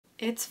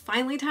It's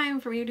finally time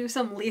for me to do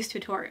some lace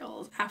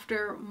tutorials.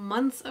 After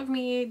months of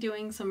me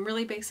doing some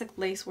really basic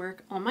lace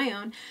work on my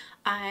own,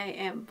 I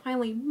am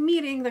finally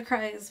meeting the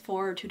cries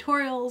for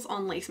tutorials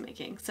on lace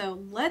making.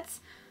 So let's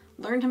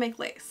learn to make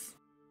lace.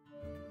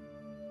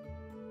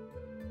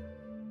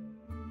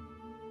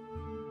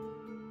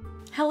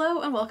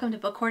 Hello and welcome to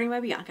Bookhoarding by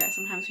Bianca.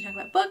 Sometimes we talk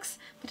about books,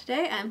 but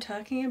today I'm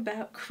talking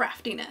about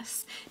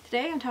craftiness.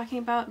 Today I'm talking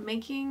about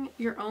making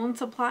your own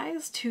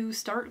supplies to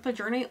start the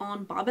journey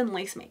on bobbin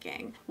lace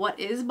making. What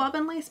is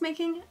bobbin lace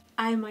making?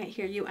 I might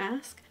hear you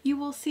ask. You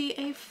will see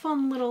a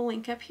fun little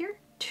link up here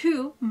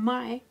to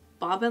my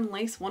bobbin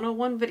lace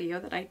 101 video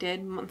that I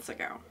did months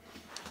ago.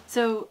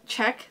 So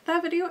check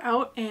that video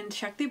out and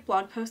check the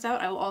blog post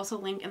out. I will also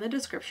link in the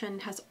description.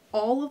 It has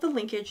all of the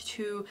linkage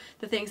to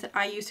the things that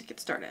I use to get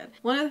started.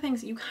 One of the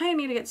things you kind of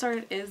need to get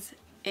started is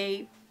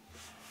a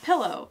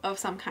pillow of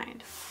some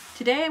kind.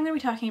 Today I'm going to be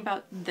talking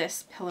about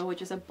this pillow,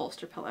 which is a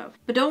bolster pillow.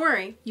 But don't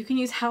worry, you can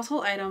use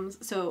household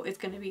items, so it's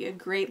going to be a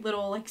great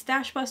little like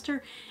stash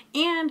buster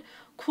and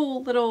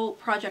cool little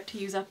project to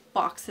use up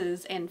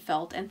boxes and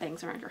felt and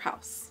things around your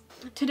house.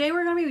 Today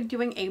we're going to be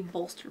doing a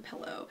bolster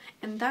pillow,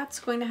 and that's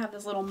going to have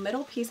this little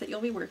middle piece that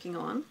you'll be working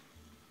on,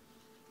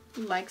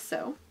 like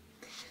so,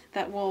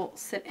 that will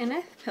sit in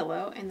a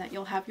pillow and that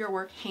you'll have your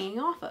work hanging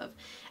off of.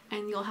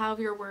 And you'll have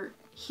your work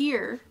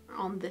here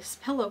on this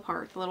pillow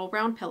part, the little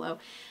round pillow,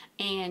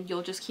 and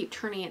you'll just keep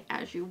turning it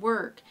as you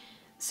work.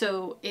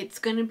 So it's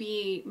going to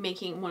be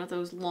making one of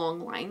those long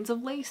lines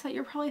of lace that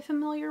you're probably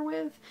familiar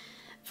with,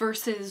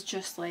 versus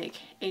just like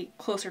a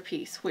closer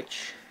piece,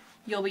 which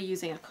you'll be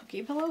using a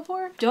cookie pillow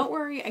for. Don't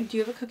worry, I do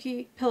have a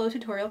cookie pillow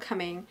tutorial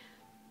coming,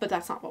 but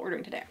that's not what we're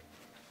doing today.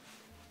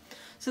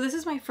 So this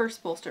is my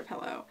first bolster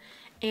pillow,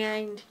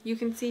 and you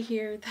can see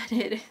here that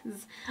it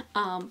is,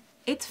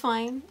 it's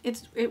fine,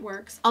 it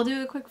works. I'll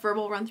do a quick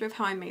verbal run through of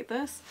how I made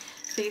this.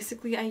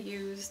 Basically, I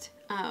used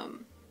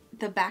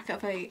the back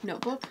of a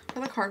notebook for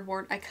the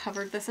cardboard. I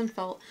covered this in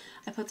felt.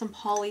 I put some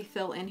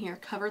polyfill in here,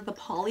 covered the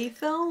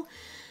polyfill.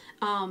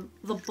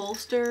 The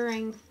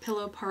bolstering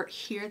pillow part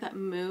here that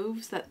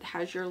moves, that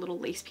has your little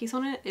lace piece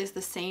on it, is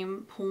the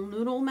same pool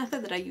noodle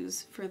method that I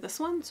use for this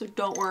one. So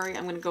don't worry,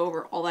 I'm going to go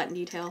over all that in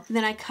detail. And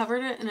then I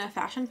covered it in a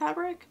fashion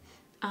fabric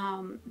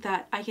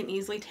that I can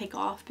easily take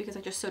off because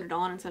I just sewed it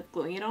on instead of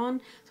gluing it on.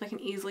 So I can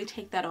easily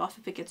take that off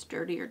if it gets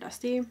dirty or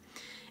dusty.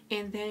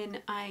 And then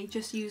I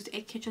just used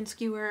a kitchen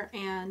skewer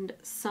and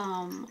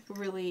some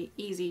really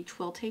easy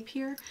twill tape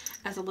here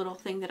as a little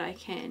thing that I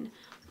can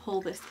pull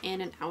this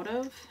in and out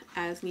of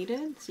as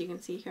needed. So you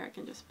can see here I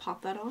can just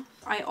pop that off.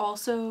 I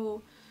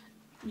also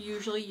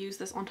usually use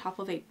this on top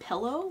of a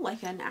pillow,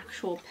 like an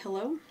actual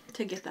pillow,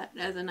 to get that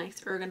as a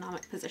nice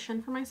ergonomic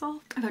position for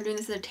myself. If I'm doing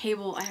this at a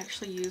table, I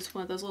actually use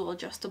one of those little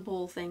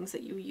adjustable things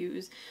that you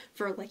use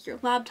for like your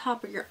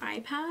laptop or your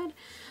iPad.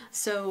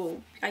 So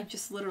I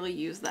just literally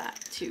use that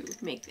to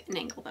make an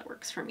angle that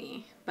works for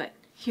me. But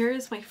here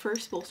is my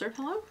first bolster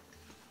pillow.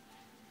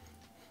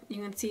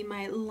 You can see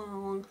my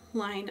long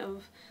line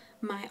of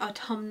my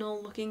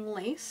autumnal looking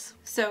lace.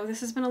 So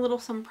this has been a little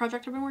summer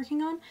project I've been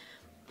working on,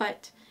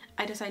 but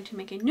I decided to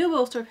make a new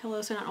bolster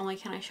pillow, so not only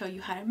can I show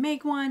you how to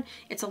make one,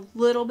 it's a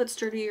little bit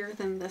sturdier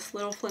than this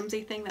little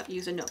flimsy thing that we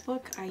use a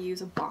notebook. I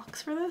use a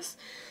box for this.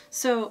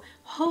 So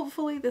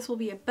hopefully this will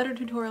be a better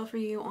tutorial for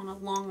you on a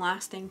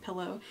long-lasting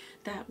pillow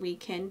that we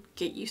can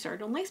get you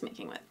started on lace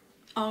making with.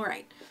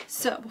 Alright,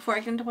 so before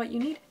I get into what you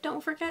need,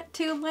 don't forget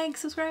to like,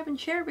 subscribe, and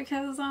share,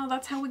 because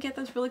that's how we get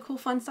this really cool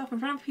fun stuff in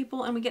front of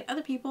people, and we get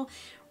other people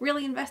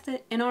really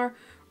invested in our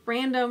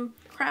random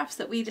crafts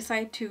that we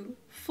decide to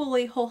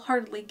fully,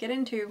 wholeheartedly get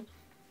into,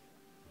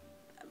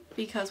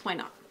 because why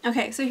not?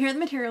 Okay, so here are the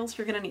materials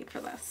you're going to need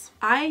for this.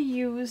 I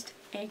used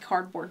a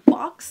cardboard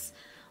box,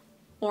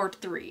 or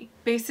 3.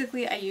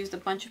 Basically, I used a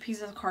bunch of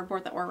pieces of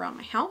cardboard that were around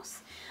my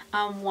house.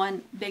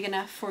 One big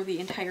enough for the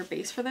entire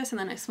base for this, and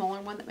then a smaller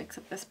one that makes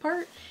up this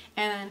part,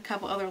 and a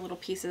couple other little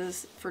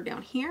pieces for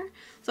down here.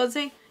 So I'd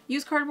say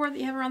use cardboard that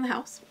you have around the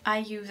house. I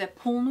use a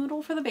pool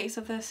noodle for the base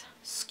of this,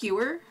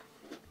 skewer.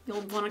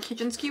 You'll want a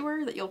kitchen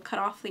skewer that you'll cut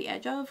off the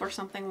edge of, or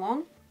something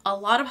long. A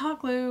lot of hot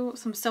glue,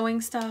 some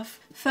sewing stuff,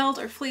 felt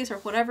or fleece or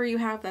whatever you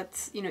have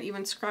that's, you know,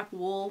 even scrap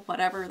wool,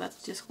 whatever,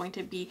 that's just going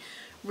to be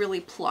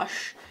really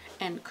plush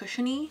and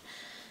cushiony.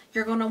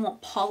 You're going to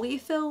want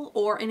polyfill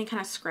or any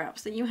kind of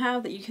scraps that you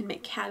have that you can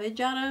make cabbage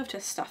out of to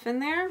stuff in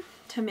there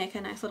to make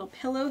a nice little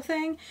pillow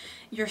thing.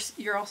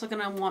 You're also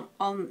going to want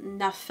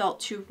enough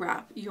felt to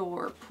wrap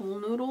your pool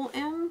noodle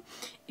in.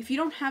 If you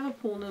don't have a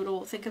pool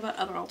noodle, think about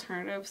other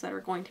alternatives that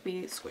are going to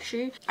be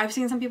squishy. I've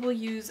seen some people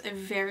use a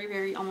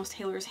very almost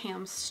Taylor's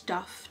ham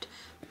stuffed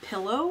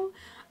pillow.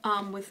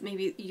 With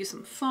maybe use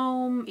some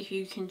foam, if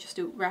you can just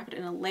wrap it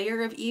in a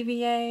layer of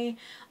EVA,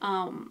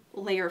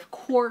 layer of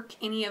cork,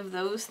 any of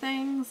those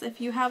things if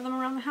you have them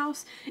around the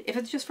house. If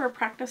it's just for a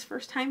practice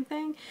first time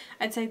thing,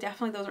 I'd say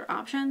definitely those are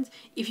options.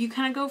 If you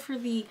kind of go for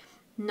the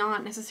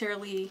not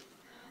necessarily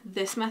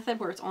this method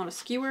where it's on a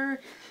skewer,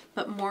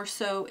 but more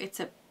so it's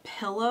a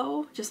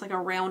pillow, just like a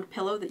round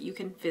pillow that you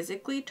can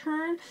physically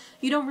turn.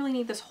 You don't really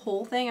need this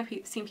whole thing. I've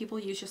seen people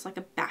use just like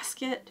a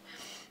basket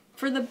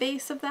for the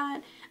base of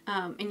that.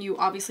 And you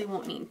obviously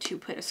won't need to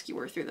put a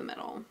skewer through the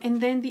middle.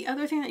 And then the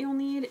other thing that you'll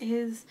need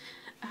is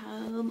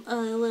a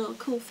little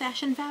cool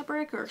fashion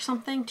fabric or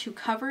something to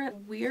cover it.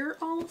 We're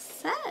all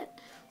set.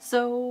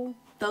 So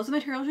those are the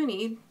materials you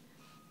need,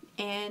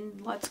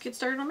 and let's get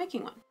started on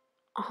making one.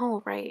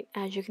 All right,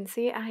 as you can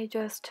see, I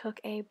just took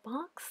a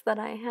box that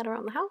I had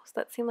around the house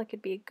that seemed like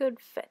it'd be a good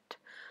fit.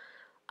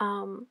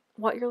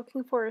 What you're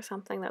looking for is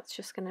something that's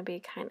just going to be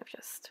kind of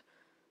just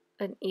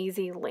an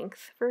easy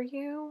length for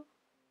you.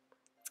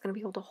 It's going to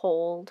be able to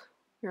hold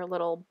your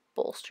little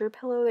bolster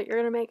pillow that you're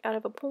going to make out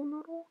of a pool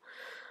noodle.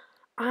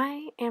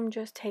 I am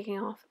just taking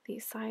off the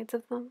sides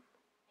of them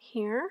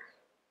here,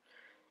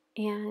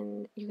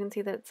 and you can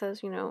see that it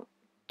says, you know,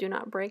 do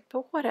not break,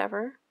 but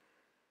whatever.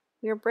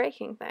 We're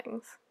breaking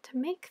things to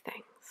make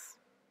things.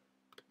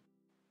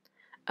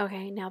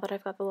 Okay, now that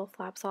I've got the little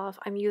flaps off,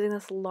 I'm using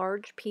this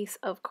large piece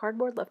of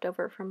cardboard left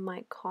over from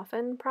my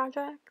coffin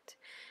project.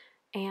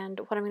 And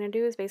what I'm going to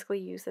do is basically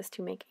use this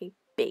to make a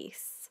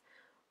base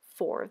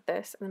for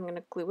this. And I'm going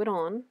to glue it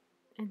on.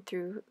 And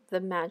through the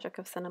magic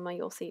of cinema,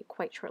 you'll see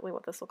quite shortly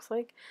what this looks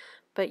like.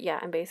 But yeah,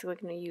 I'm basically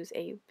going to use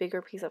a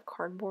bigger piece of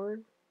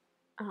cardboard.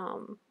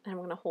 And I'm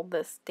going to hold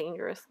this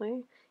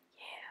dangerously.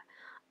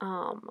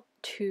 Yeah.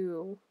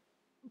 To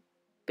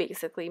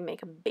basically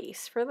make a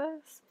base for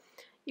this.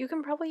 You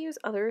can probably use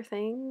other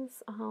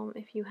things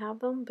if you have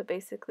them, but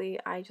basically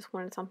I just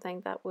wanted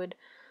something that would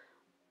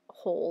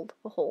hold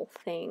the whole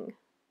thing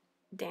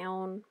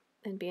down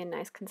and be a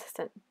nice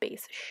consistent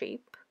base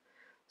shape.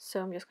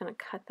 So I'm just going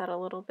to cut that a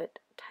little bit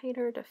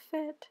tighter to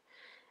fit,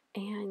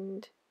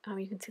 and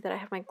you can see that I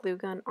have my glue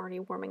gun already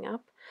warming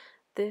up.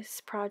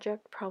 This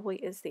project probably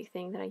is the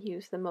thing that I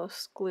use the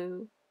most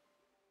glue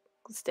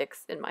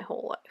sticks in my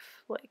whole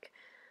life. Like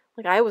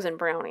I was in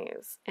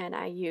brownies and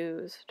I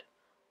used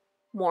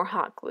more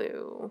hot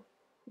glue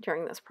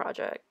during this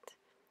project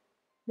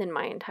than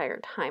my entire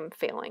time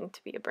failing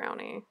to be a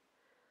brownie.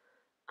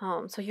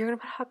 So you're going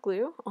to put hot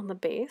glue on the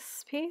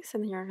base piece,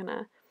 and then you're going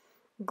to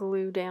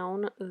glue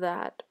down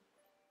that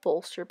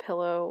bolster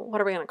pillow.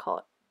 What are we going to call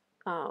it?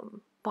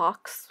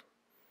 Box.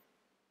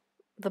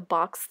 The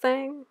box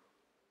thing?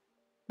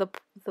 The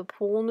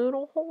pool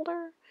noodle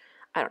holder?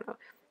 I don't know.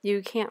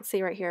 You can't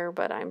see right here,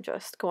 but I'm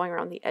just going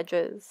around the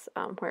edges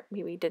where it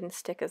maybe didn't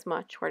stick as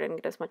much, where I didn't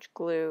get as much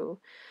glue.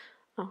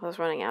 I was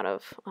running out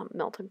of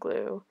melted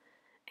glue,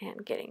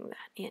 and getting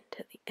that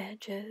into the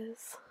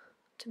edges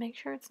to make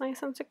sure it's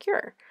nice and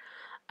secure.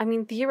 I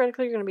mean,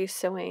 theoretically, you're going to be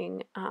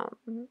sewing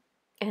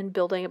and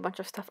building a bunch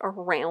of stuff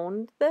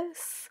around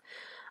this,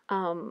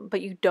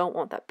 but you don't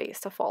want that base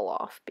to fall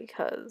off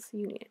because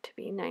you need it to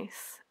be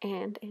nice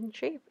and in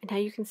shape. And now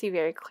you can see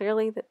very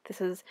clearly that this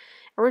is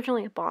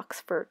originally a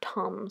box for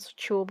Tums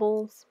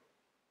chewables,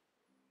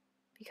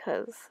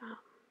 because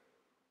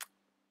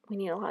we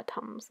need a lot of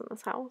Tums in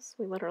this house.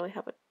 We literally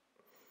have a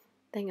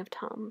thing of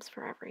Tums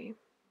for every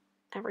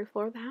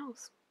floor of the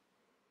house.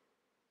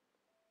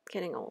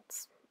 Getting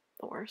old's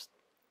the worst.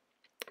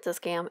 It's a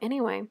scam.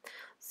 Anyway,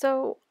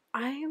 so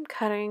I am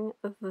cutting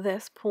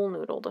this pool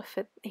noodle to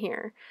fit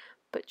here,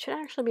 but it should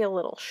actually be a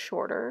little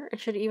shorter. It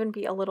should even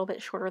be a little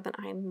bit shorter than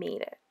I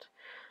made it.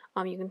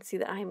 You can see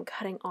that I am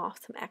cutting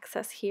off some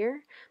excess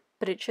here,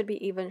 but it should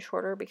be even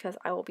shorter because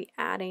I will be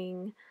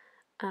adding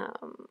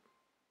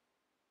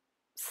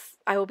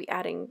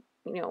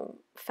you know,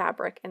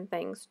 fabric and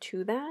things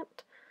to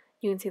that.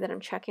 You can see that I'm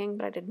checking,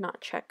 but I did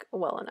not check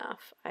well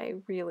enough. I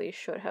really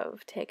should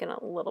have taken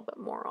a little bit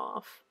more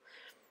off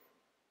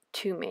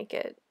to make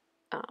it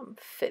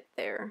fit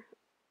there.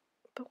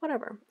 But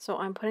whatever. So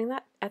I'm putting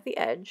that at the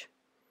edge.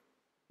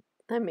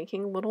 I'm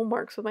making little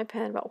marks with my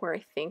pen about where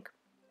I think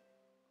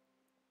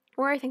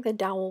the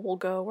dowel will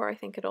go, where I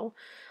think it'll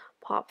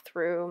pop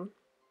through.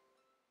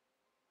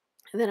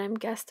 And then I'm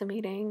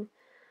guesstimating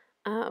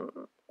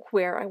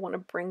where I want to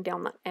bring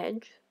down that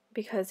edge,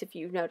 because if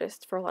you've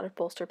noticed, for a lot of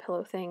bolster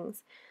pillow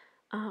things,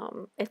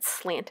 it's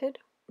slanted,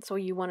 so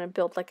you want to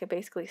build like a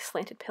basically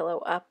slanted pillow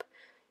up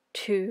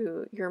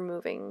to your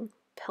moving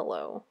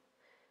pillow,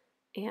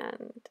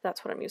 and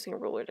that's what I'm using a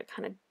ruler to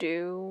kind of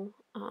do.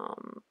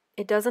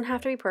 It doesn't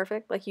have to be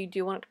perfect. Like, you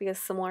do want it to be as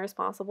similar as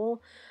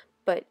possible,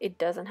 but it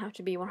doesn't have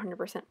to be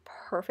 100%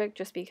 perfect,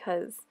 just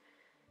because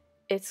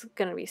it's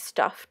going to be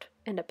stuffed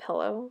in a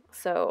pillow,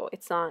 so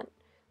it's not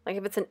like,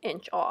 if it's an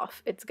inch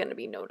off, it's going to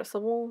be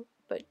noticeable,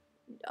 but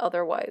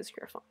otherwise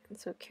you're fine.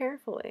 So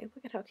carefully,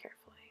 look at how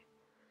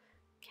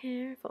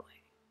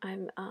carefully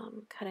I'm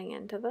cutting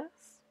into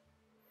this.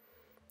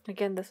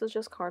 Again, this is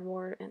just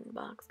cardboard and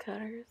box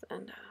cutters,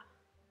 and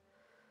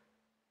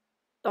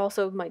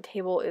also my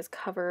table is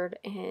covered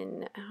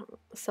in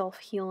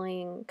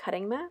self-healing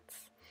cutting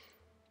mats,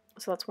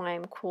 so that's why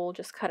I'm cool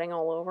just cutting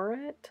all over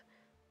it.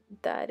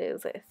 That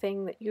is a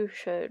thing that you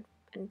should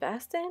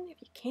invest in if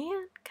you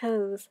can,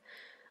 because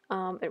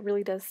it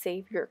really does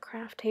save your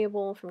craft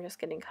table from just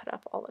getting cut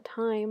up all the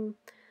time.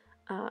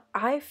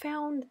 I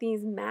found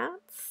these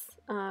mats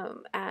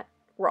at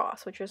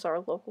Ross, which is our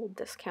local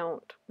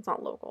discount. It's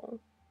not local.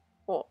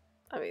 Well,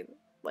 I mean,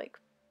 like,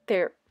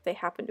 they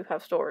happen to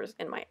have stores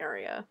in my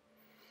area.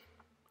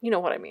 You know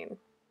what I mean.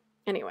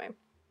 Anyway,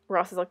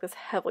 Ross is like this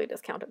heavily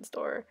discounted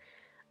store.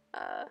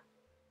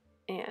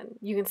 And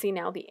you can see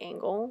now the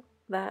angle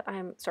that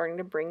I'm starting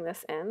to bring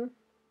this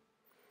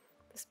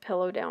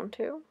pillow down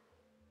to.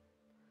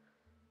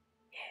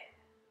 Yeah,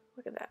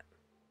 look at that.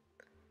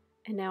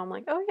 And now I'm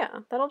like, oh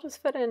yeah, that'll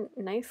just fit in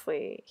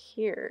nicely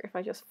here if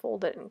I just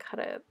fold it and cut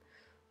it.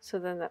 So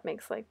then that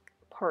makes like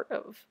part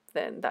of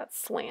then that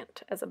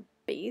slant as a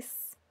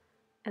base.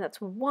 And that's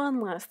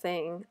one last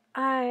thing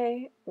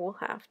I will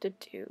have to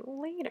do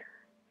later.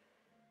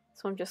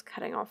 So I'm just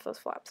cutting off those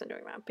flaps and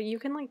doing that. But you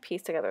can like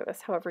piece together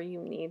this however you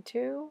need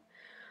to.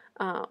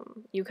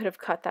 You could have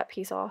cut that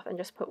piece off and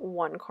just put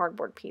one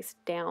cardboard piece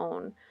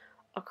down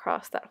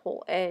across that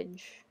whole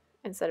edge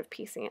instead of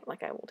piecing it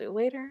like I will do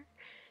later.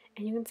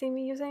 And you can see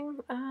me using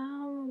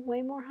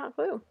way more hot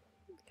glue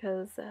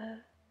because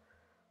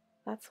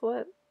that's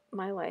what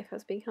my life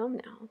has become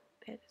now.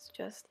 It's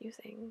just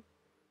using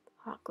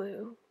hot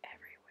glue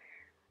everywhere.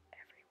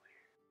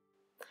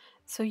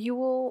 So you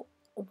will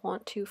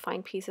want to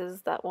find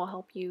pieces that will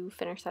help you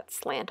finish that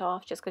slant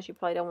off, just because you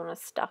probably don't want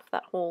to stuff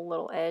that whole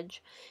little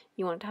edge.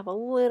 You want it to have a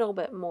little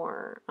bit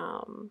more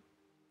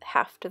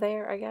heft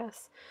there, I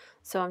guess.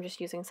 So I'm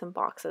just using some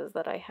boxes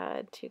that I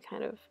had to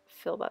kind of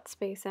fill that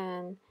space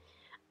in.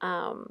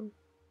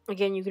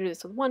 Again, you could do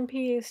this with one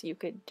piece, you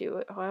could do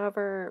it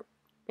however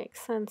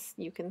makes sense.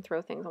 You can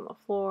throw things on the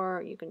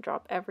floor, you can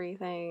drop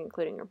everything,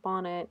 including your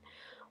bonnet,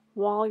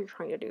 while you're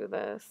trying to do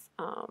this.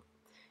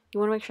 You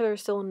want to make sure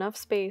there's still enough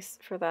space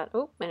for that.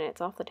 Oh, and it's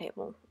off the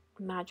table.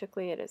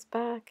 Magically, it is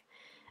back.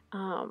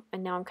 And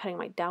now I'm cutting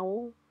my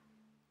dowel.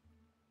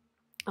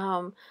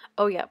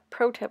 Oh yeah,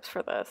 pro tips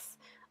for this.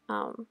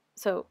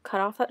 So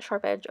cut off that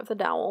sharp edge of the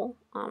dowel.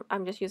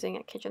 I'm just using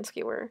a kitchen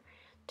skewer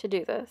to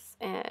do this,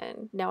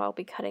 and now I'll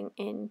be cutting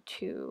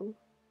into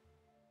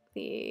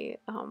the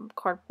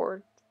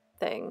cardboard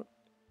thing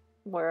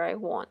where I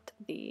want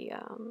the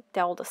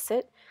dowel to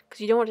sit, because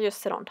you don't want to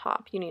just sit on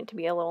top. You need it to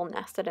be a little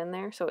nested in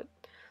there so it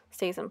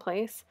stays in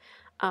place.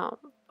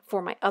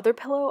 For my other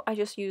pillow, I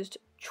just used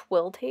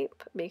twill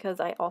tape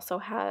because I also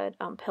had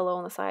pillow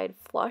on the side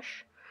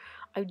flush.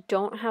 I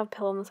don't have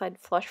pillow on the side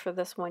flush for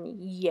this one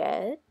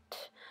yet.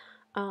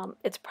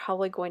 It's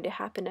probably going to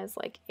happen as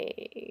like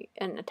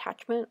an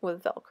attachment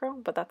with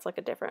Velcro, but that's like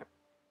a different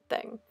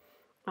thing.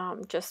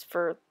 Just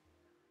for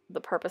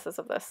the purposes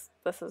of this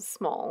is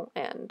small,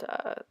 and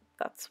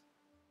that's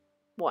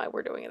why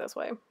we're doing it this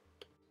way.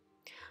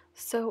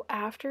 So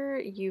after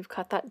you've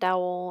cut that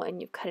dowel and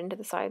you've cut into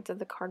the sides of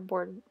the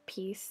cardboard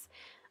piece,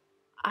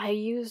 I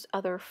used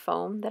other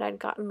foam that I'd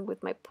gotten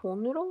with my pool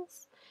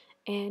noodles,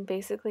 and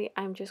basically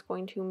I'm just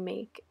going to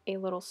make a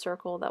little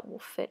circle that will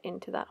fit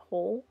into that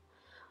hole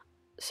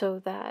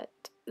so that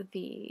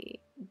the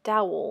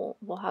dowel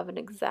will have an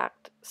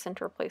exact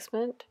center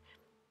placement,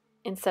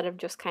 instead of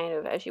just kind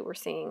of, as you were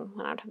seeing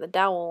when I would have the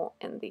dowel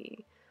and the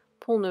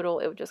pool noodle,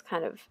 it would just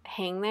kind of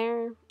hang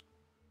there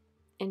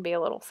and be a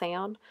little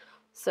sand.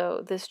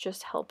 So this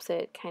just helps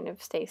it kind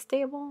of stay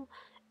stable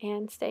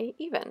and stay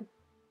even.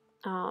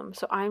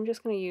 So I'm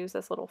just going to use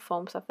this little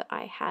foam stuff that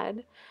I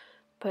had,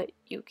 but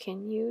you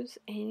can use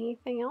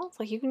anything else.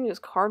 Like you can use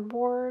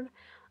cardboard,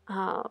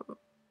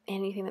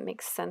 anything that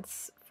makes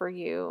sense for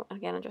you.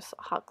 Again, I just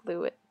hot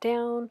glue it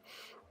down.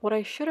 What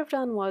I should have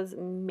done was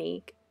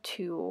make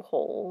 2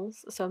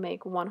 holes, so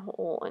make 1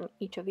 hole in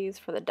each of these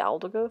for the dowel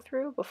to go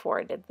through before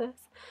I did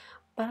this,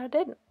 but I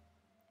didn't.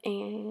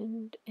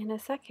 And in a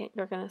second,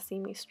 you're going to see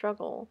me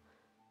struggle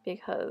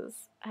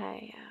because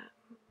I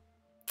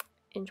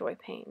enjoy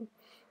pain.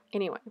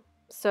 Anyway,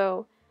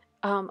 so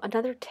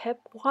another tip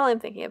while I'm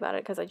thinking about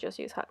it, because I just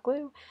use hot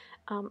glue,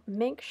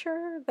 make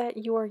sure that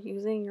you are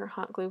using your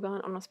hot glue gun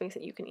on a space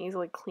that you can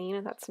easily clean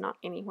and that's not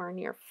anywhere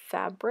near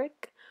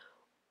fabric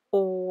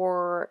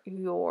or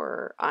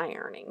your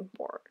ironing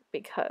board,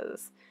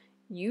 because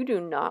you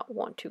do not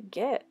want to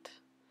get,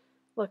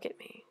 look at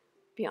me,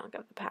 Bianca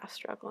of the past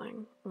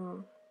struggling.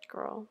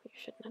 Girl, you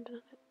shouldn't have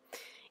done it.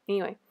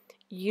 Anyway,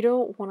 you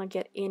don't want to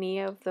get any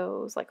of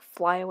those like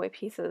flyaway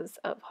pieces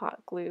of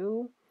hot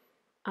glue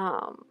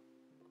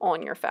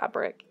on your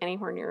fabric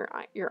anywhere near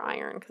your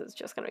iron, because it's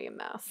just going to be a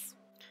mess.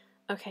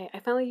 Okay, I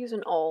finally used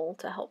an awl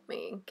to help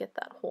me get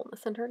that hole in the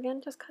center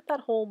again. Just cut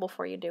that hole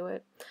before you do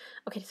it.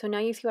 Okay, so now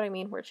you see what I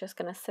mean, where it's just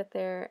going to sit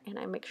there, and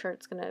I make sure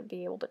it's going to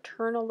be able to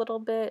turn a little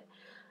bit.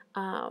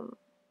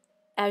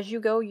 As you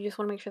go, you just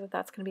want to make sure that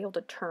that's going to be able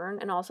to turn,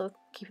 and also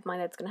keep in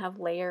mind that it's going to have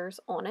layers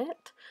on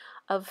it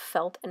of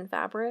felt and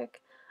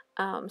fabric.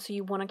 So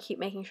you want to keep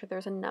making sure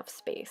there's enough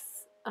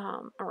space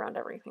around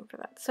everything for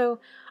that.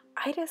 So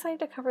I decided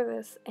to cover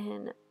this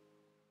in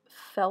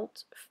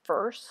felt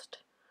first.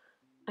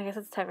 I guess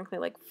it's technically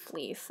like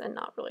fleece and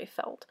not really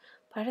felt,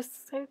 but I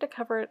just decided to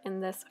cover it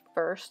in this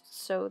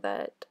first so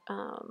that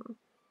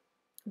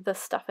the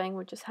stuffing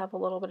would just have a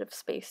little bit of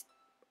space,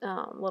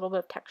 a little bit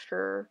of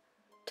texture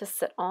to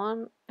sit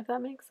on, if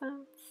that makes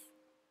sense.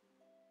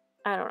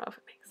 I don't know if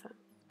it makes sense,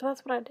 but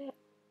that's what I did.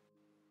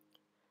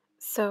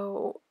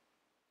 So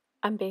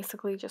I'm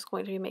basically just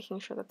going to be making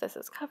sure that this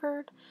is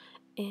covered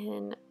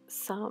in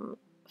some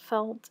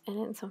felt and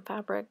in some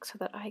fabric so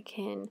that I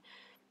can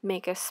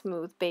make a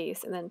smooth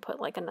base and then put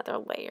like another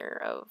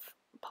layer of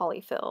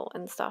polyfill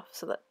and stuff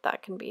so that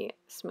that can be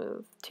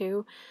smooth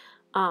too.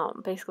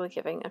 Basically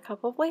giving a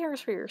couple of layers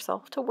for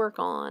yourself to work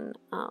on.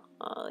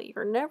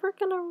 You're never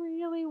gonna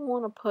really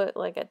want to put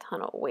like a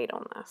ton of weight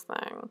on this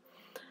thing,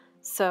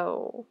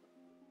 so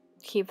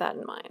keep that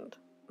in mind.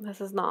 This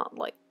is not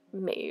like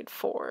made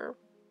for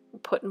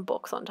putting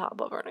books on top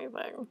of or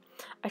anything.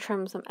 I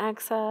trimmed some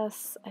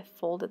excess, I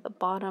folded the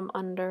bottom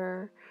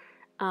under,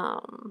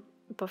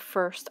 but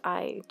first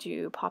I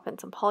do pop in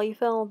some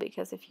polyfill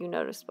because if you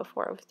noticed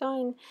before I was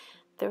done,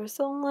 there was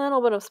a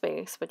little bit of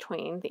space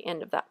between the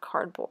end of that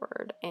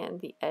cardboard and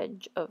the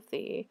edge of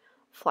the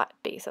flat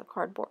base of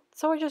cardboard.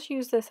 So I just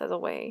use this as a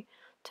way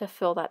to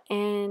fill that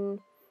in.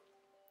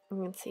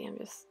 You can see I'm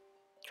just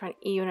trying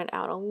to even it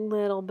out a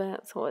little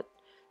bit so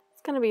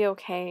it's going to be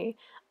okay.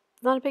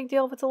 It's not a big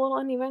deal if it's a little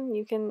uneven.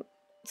 You can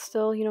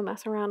still, you know,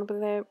 mess around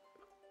with it.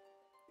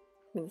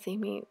 You can see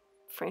me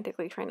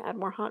frantically trying to add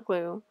more hot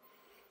glue.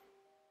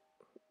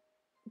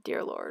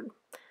 Dear Lord.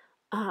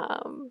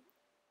 And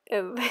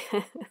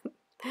then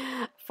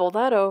fold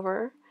that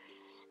over.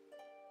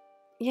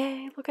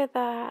 Yay, look at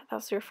that.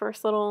 That's your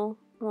first little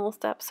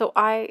step. So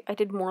I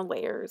did more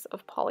layers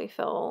of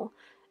polyfill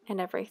and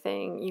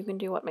everything. You can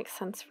do what makes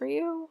sense for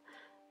you.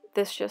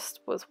 This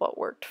just was what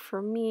worked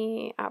for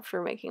me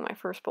after making my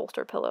first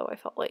bolster pillow. I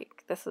felt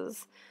like this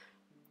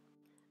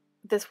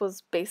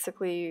was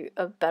basically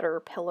a better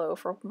pillow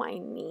for my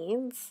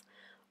needs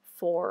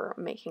for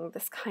making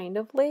this kind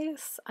of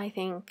lace. I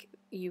think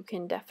you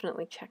can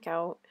definitely check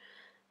out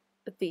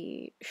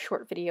the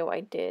short video I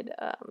did,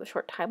 the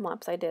short time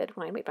lapse I did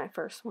when I made my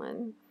first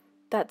one.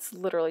 That's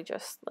literally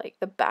just like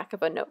the back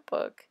of a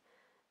notebook,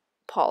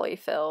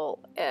 polyfill,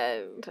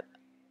 and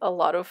a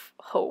lot of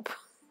hope.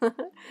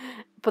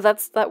 But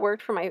that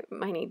worked for my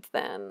needs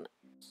then.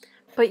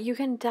 But you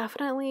can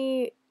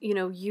definitely, you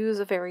know, use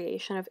a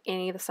variation of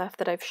any of the stuff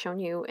that I've shown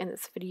you in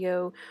this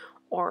video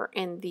or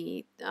in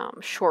the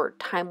short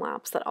time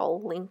lapse that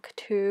I'll link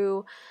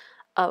to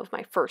of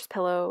my first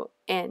pillow.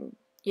 And,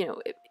 you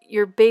know,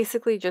 you're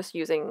basically just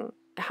using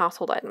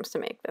household items to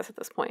make this at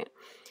this point.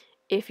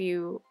 If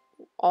you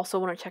also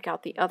want to check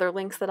out the other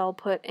links that I'll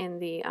put in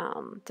the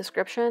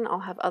description, I'll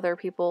have other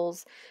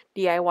people's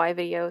DIY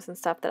videos and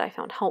stuff that I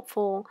found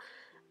helpful.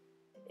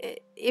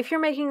 If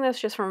you're making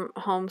this just from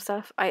home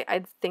stuff,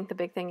 I think the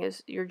big thing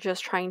is you're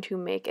just trying to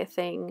make a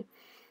thing,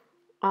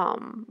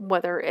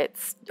 whether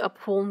it's a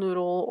pool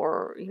noodle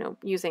or, you know,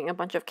 using a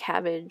bunch of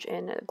cabbage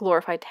and a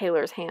glorified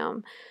tailor's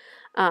ham,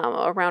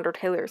 a rounder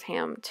tailor's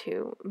ham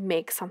to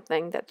make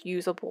something that's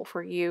usable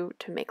for you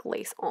to make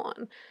lace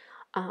on.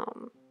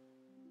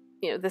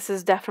 You know, this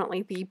is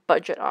definitely the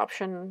budget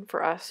option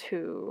for us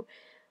who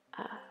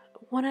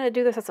want to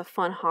do this as a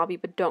fun hobby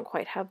but don't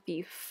quite have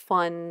the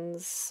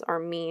funds or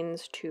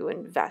means to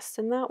invest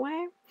in that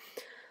way.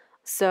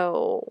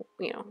 So,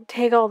 you know,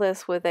 take all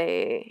this with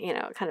a, you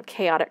know, kind of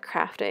chaotic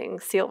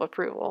crafting seal of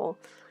approval.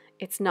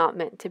 It's not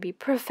meant to be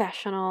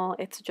professional.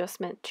 It's just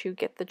meant to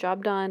get the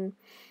job done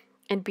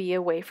and be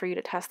a way for you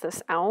to test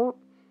this out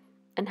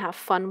and have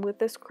fun with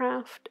this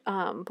craft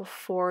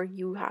before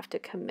you have to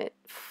commit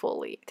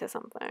fully to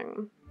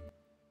something.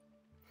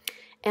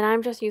 And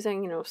I'm just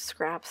using, you know,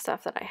 scrap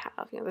stuff that I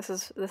have. You know, this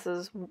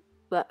is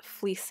that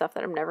fleece stuff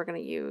that I'm never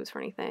going to use for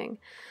anything.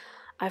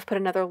 I've put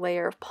another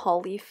layer of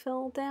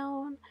polyfill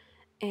down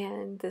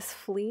and this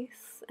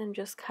fleece and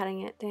just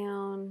cutting it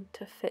down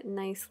to fit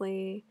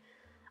nicely.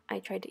 I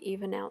tried to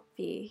even out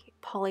the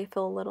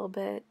polyfill a little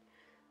bit,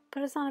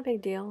 but it's not a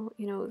big deal.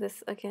 You know,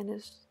 this again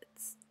it's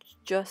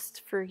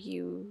just for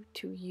you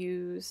to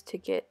use, to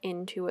get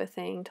into a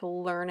thing, to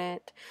learn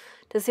it,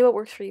 to see what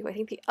works for you. I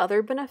think the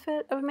other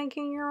benefit of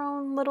making your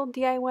own little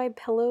DIY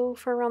pillow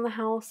for around the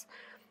house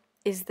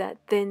is that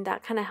then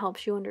that kind of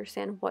helps you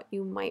understand what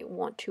you might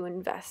want to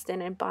invest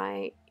in and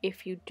buy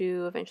if you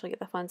do eventually get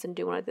the funds and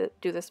do want to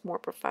do this more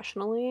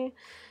professionally.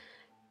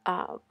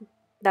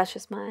 That's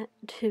just my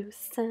 2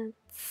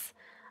 cents.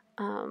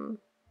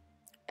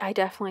 I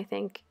definitely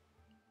think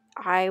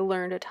I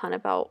learned a ton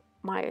about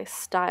my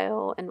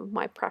style and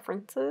my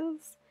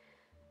preferences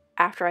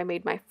after I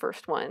made my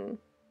first one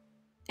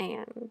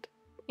and,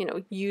 you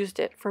know,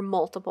 used it for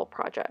multiple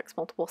projects,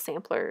 multiple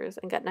samplers,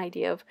 and got an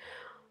idea of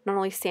not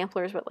only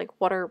samplers, but like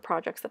what are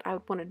projects that I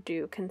would want to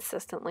do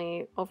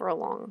consistently over a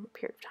long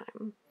period of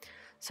time.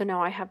 So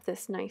now I have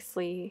this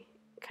nicely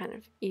kind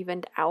of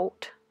evened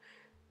out,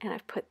 and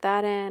I've put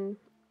that in,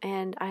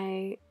 and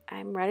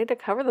I'm ready to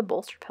cover the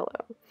bolster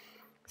pillow.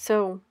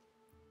 So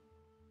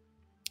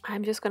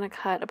I'm just going to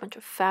cut a bunch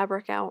of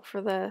fabric out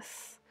for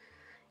this,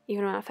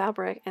 even amount of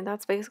fabric, and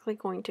that's basically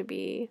going to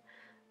be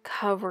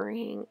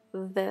covering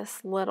this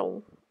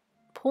little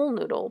pool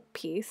noodle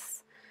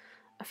piece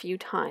a few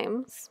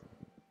times.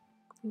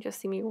 You just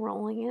see me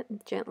rolling it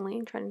gently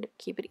and trying to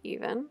keep it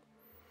even.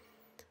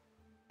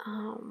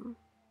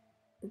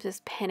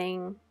 Just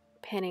pinning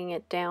pinning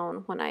it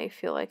down when I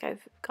feel like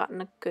I've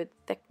gotten a good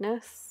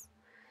thickness.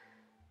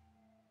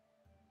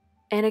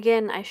 And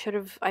again, I should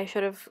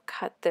have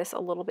cut this a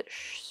little bit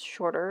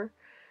shorter.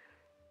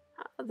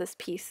 This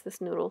piece,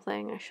 this noodle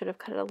thing, I should have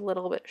cut it a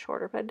little bit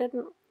shorter, but I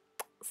didn't.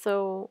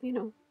 So, you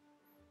know,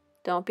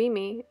 don't be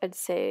me. I'd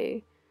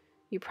say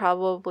you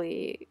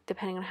probably,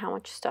 depending on how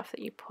much stuff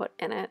that you put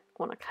in it,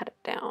 want to cut it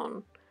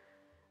down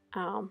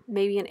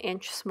maybe an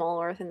inch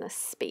smaller than the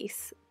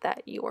space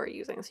that you are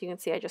using. So you can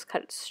see I just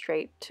cut it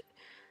straight.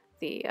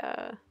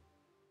 The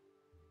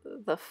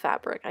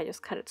fabric, I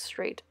just cut it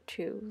straight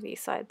to the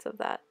sides of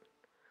that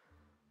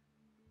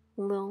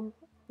little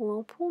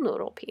pool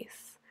noodle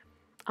piece.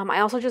 I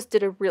also just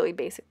did a really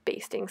basic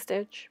basting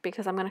stitch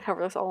because I'm going to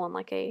cover this all in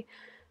like a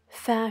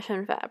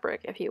fashion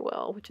fabric, if you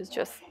will, which is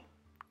just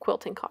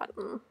quilting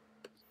cotton.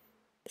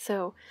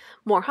 So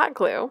more hot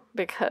glue,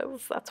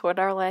 because that's what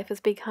our life has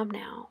become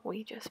now.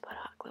 We just put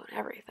hot glue in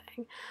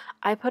everything.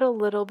 I put a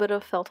little bit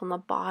of felt on the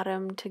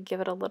bottom to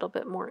give it a little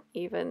bit more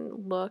even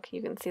look.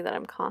 You can see that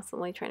I'm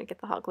constantly trying to get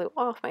the hot glue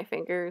off my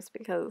fingers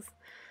because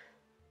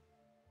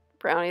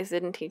brownies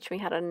didn't teach me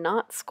how to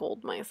not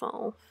scold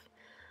myself.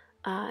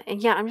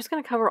 And yeah, I'm just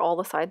going to cover all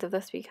the sides of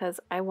this because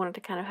I wanted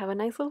to kind of have a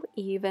nice little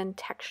even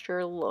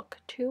texture look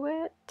to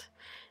it.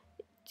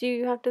 Do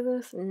you have to do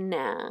this?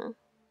 Nah,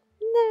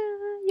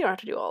 you don't have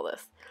to do all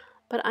this.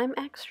 But I'm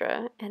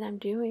extra and I'm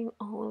doing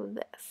all of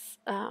this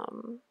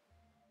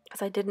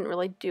because I didn't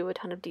really do a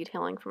ton of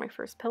detailing for my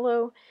first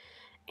pillow.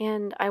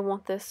 And I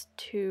want this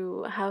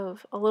to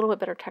have a little bit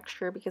better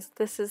texture because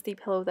this is the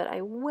pillow that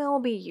I will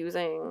be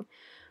using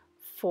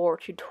for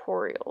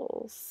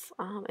tutorials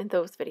and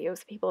those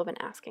videos people have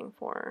been asking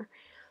for.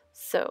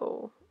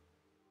 So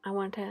I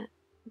want to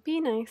be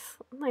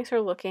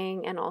nicer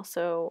looking, and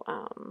also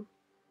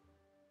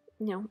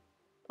you know,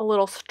 a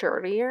little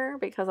sturdier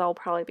because I'll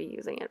probably be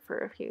using it for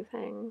a few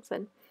things,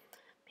 and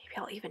maybe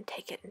I'll even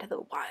take it into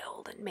the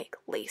wild and make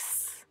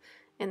lace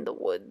in the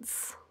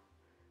woods,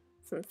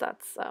 since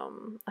that's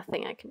a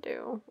thing I can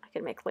do. I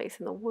can make lace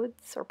in the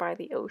woods or by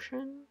the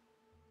ocean.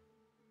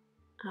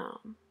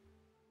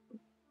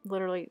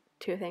 Literally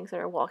 2 things that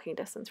are walking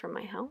distance from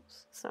my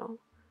house, so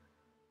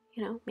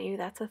you know, maybe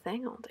that's a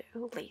thing I'll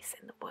do, lace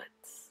in the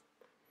woods.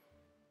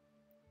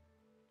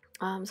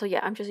 So yeah,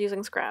 I'm just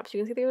using scraps.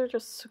 You can see these are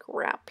just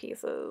scrap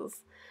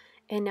pieces,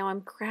 and now I'm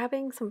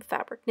grabbing some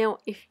fabric. Now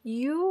if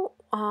you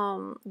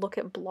look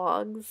at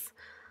blogs,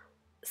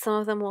 some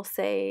of them will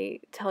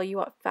tell you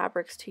what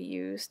fabrics to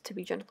use to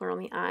be gentler on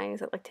the eyes.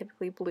 That, like,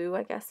 typically blue,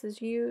 I guess,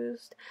 is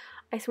used.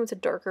 I assume it's a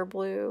darker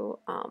blue.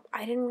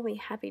 I didn't really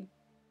have a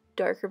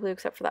darker blue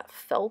except for that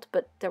felt,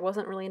 but there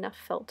wasn't really enough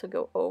felt to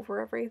go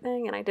over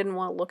everything, and I didn't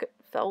want to look at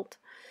felt.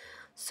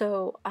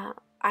 So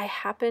I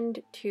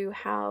happened to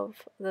have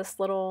this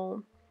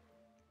little,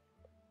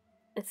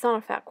 it's not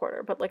a fat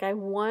quarter, but like I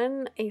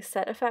won a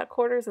set of fat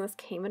quarters and this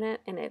came in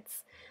it, and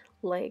it's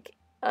like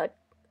a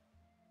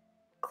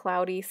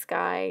cloudy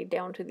sky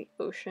down to the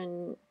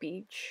ocean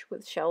beach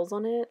with shells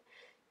on it.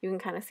 You can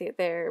kind of see it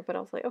there, but I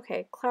was like,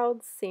 okay,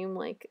 clouds seem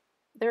like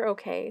they're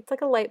okay. It's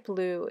like a light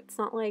blue. It's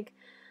not like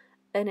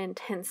an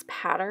intense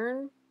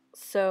pattern,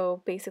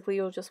 so basically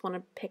you'll just want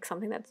to pick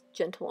something that's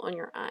gentle on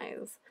your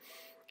eyes.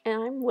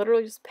 And I'm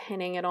literally just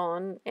pinning it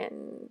on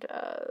and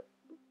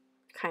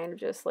kind of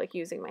just like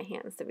using my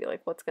hands to be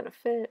like, what's gonna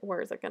fit,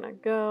 where is it gonna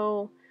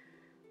go,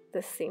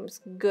 this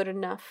seems good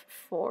enough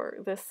for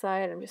this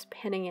side. I'm just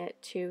pinning it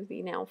to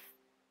the now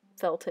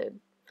felted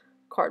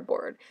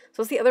cardboard.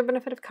 So it's the other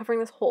benefit of covering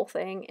this whole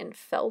thing in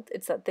felt.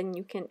 It's that then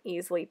you can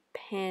easily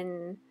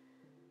pin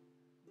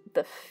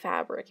the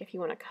fabric if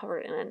you want to cover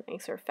it in a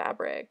nicer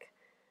fabric.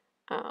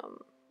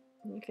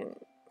 You can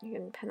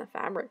pin the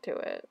fabric to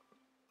it.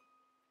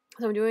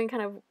 So I'm doing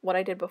kind of what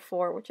I did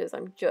before, which is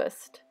I'm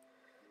just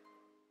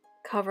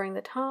covering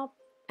the top,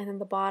 and then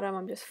the bottom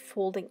I'm just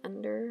folding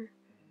under,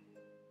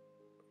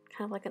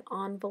 kind of like an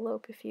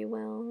envelope, if you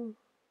will.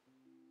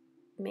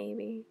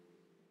 Maybe.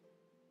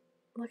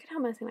 Look at how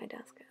messy my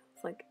desk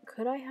is. Like,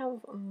 could I have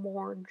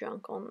more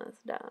junk on this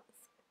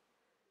desk?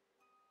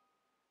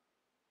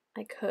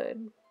 I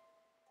could.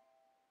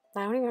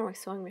 I don't even have my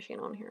sewing machine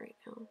on here right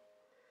now.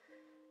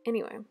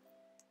 Anyway,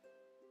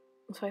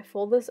 so I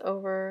fold this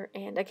over,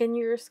 and again,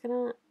 you're just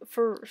gonna,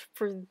 for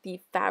the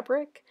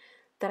fabric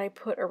that I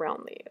put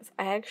around these,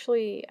 I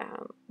actually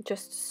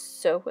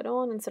just sew it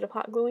on instead of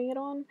hot gluing it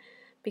on,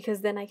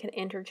 because then I can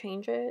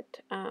interchange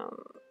it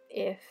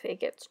if it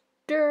gets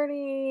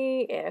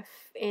dirty, if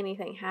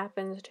anything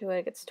happens to it,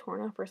 it gets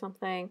torn up or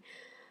something.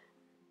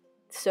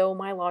 So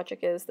my logic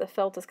is the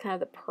felt is kind of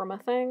the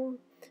perma thing,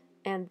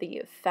 and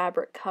the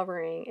fabric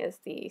covering is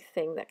the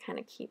thing that kind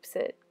of keeps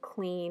it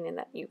clean and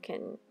that you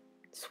can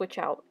switch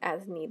out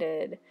as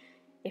needed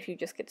if you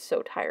just get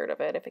so tired of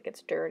it, if it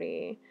gets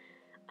dirty.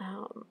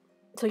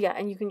 So yeah,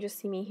 and you can just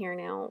see me here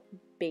now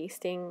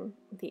basting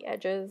the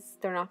edges.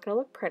 They're not going to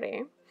look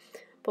pretty,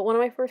 but one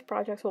of my first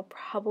projects will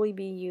probably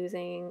be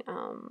using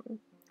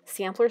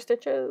sampler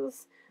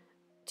stitches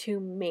to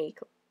make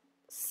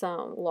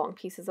some long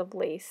pieces of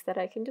lace that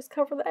I can just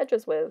cover the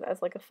edges with as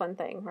like a fun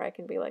thing, where I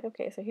can be like,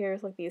 okay, so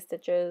here's like these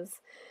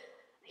stitches,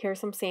 here's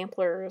some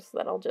samplers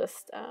that I'll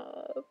just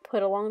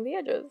put along the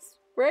edges,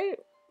 right?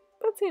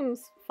 That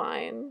seems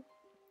fine.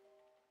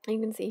 You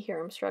can see here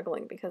I'm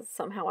struggling because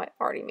somehow I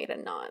already made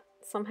a knot.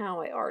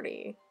 Somehow I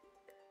already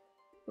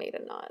made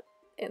a knot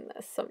in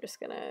this, so I'm just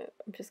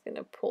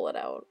gonna pull it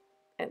out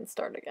and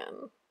start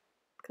again,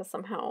 because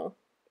somehow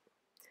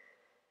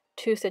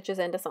 2 stitches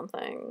into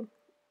something,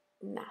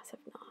 massive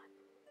knot.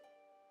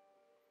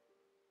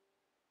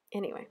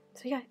 Anyway,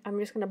 so yeah, I'm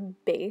just gonna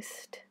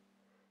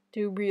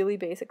do really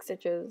basic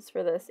stitches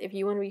for this. If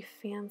you want to be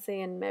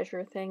fancy and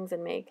measure things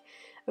and make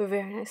a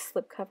very nice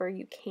slip cover,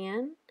 you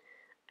can.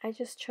 I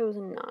just chose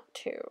not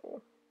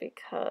to,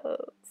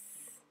 because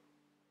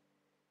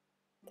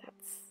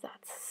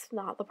that's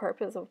not the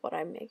purpose of what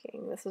I'm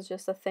making. This is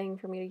just a thing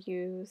for me to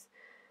use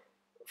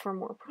for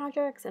more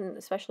projects, and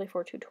especially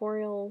for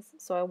tutorials,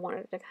 so I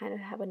wanted to kind of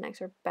have a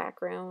nicer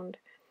background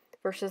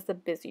versus the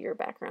busier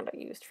background I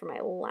used for my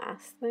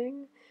last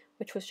thing,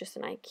 which was just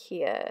an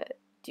IKEA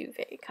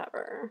duvet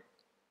cover.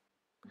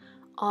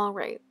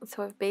 Alright,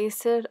 so I've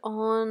basted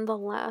on the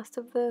last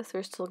of this.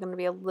 There's still going to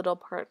be a little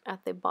part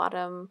at the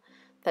bottom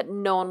that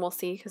no one will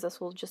see, because this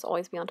will just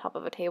always be on top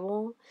of a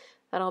table.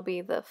 That'll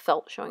be the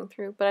felt showing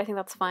through, but I think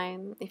that's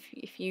fine.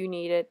 If you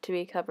need it to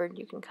be covered,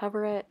 you can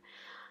cover it.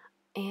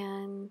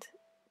 And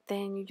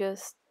then you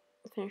just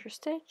finish your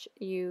stitch,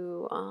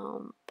 you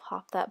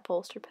pop that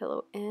bolster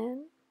pillow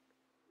in.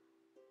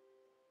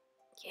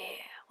 Yeah,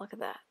 look at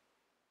that.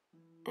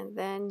 And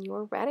then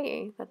you're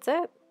ready. That's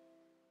it.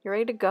 You're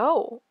ready to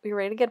go. You're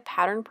ready to get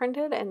pattern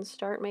printed and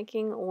start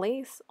making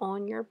lace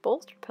on your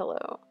bolster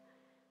pillow.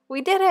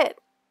 We did it!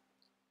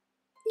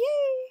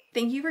 Yay!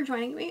 Thank you for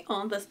joining me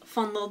on this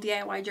fun little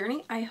DIY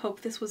journey. I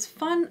hope this was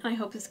fun. I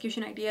hope this gives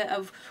you an idea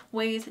of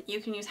ways that you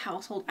can use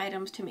household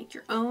items to make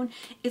your own.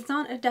 It's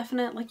not a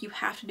definite, like, you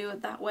have to do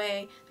it that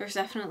way. There's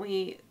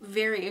definitely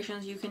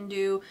variations you can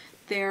do.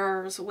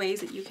 There's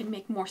ways that you can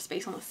make more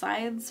space on the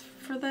sides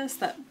for this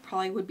that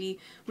probably would be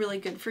really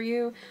good for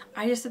you.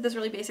 I just did this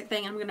really basic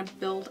thing. I'm going to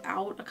build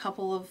out a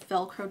couple of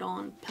Velcroed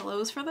on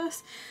pillows for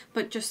this,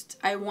 but just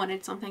I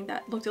wanted something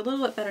that looked a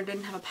little bit better,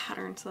 didn't have a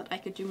pattern, so that I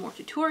could do more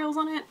tutorials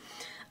on it.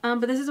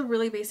 But this is a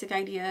really basic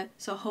idea,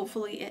 so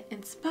hopefully it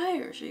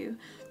inspires you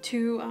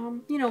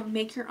to, you know,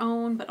 make your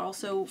own, but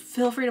also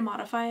feel free to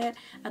modify it.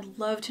 I'd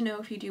love to know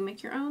if you do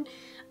make your own.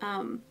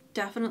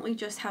 Definitely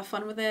just have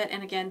fun with it.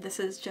 And again, this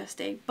is just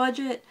a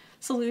budget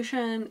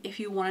solution if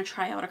you want to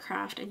try out a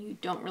craft and you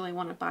don't really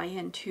want to buy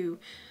into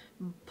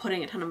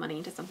putting a ton of money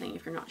into something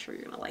if you're not sure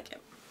you're going to like it.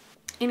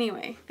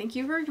 Anyway, thank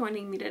you for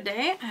joining me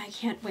today. I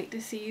can't wait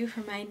to see you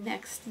for my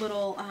next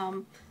little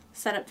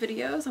setup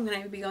videos. I'm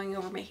going to be going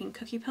over making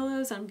cookie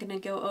pillows. I'm going to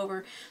go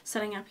over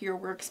setting up your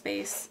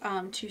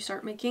workspace to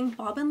start making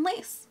bobbin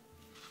lace.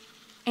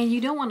 And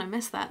you don't want to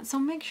miss that, so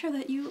make sure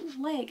that you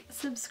like,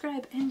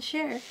 subscribe, and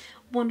share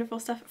wonderful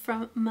stuff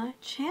from my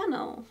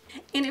channel.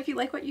 And if you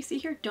like what you see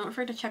here, don't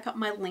forget to check out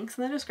my links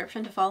in the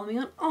description to follow me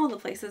on all the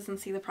places and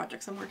see the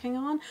projects I'm working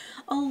on,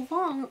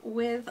 along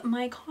with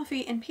my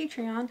Ko-fi and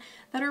Patreon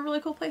that are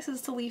really cool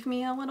places to leave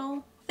me a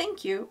little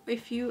thank you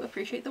if you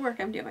appreciate the work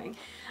I'm doing.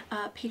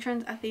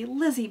 Patrons at the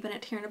Lizzie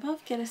Bennett tier and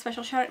above get a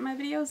special shout out in my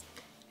videos.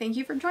 Thank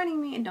you for joining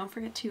me, and don't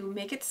forget to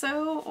make it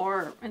so,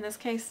 or in this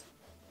case,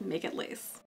 make it lace.